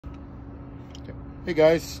Hey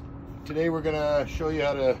guys, today we're gonna show you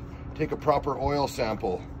how to take a proper oil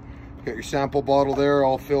sample. Got your sample bottle there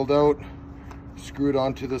all filled out, screw it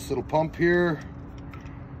onto this little pump here.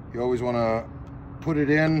 You always want to put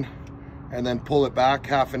it in and then pull it back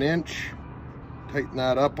half an inch. Tighten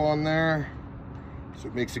that up on there so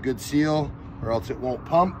it makes a good seal, or else it won't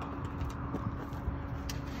pump.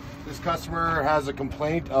 This customer has a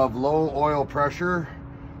complaint of low oil pressure.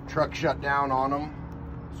 Truck shut down on them.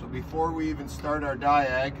 So before we even start our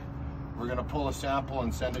diag, we're going to pull a sample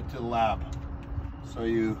and send it to the lab. So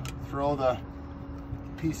you throw the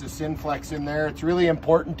piece of Synflex in there. It's really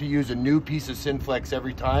important to use a new piece of Synflex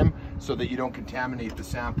every time so that you don't contaminate the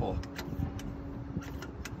sample.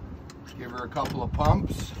 Give her a couple of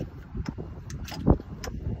pumps.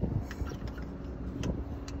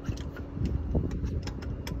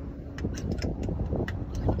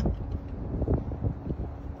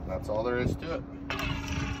 That's all there is to it.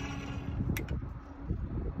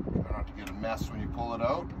 Try not to get a mess when you pull it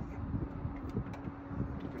out.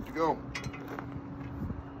 Good to go.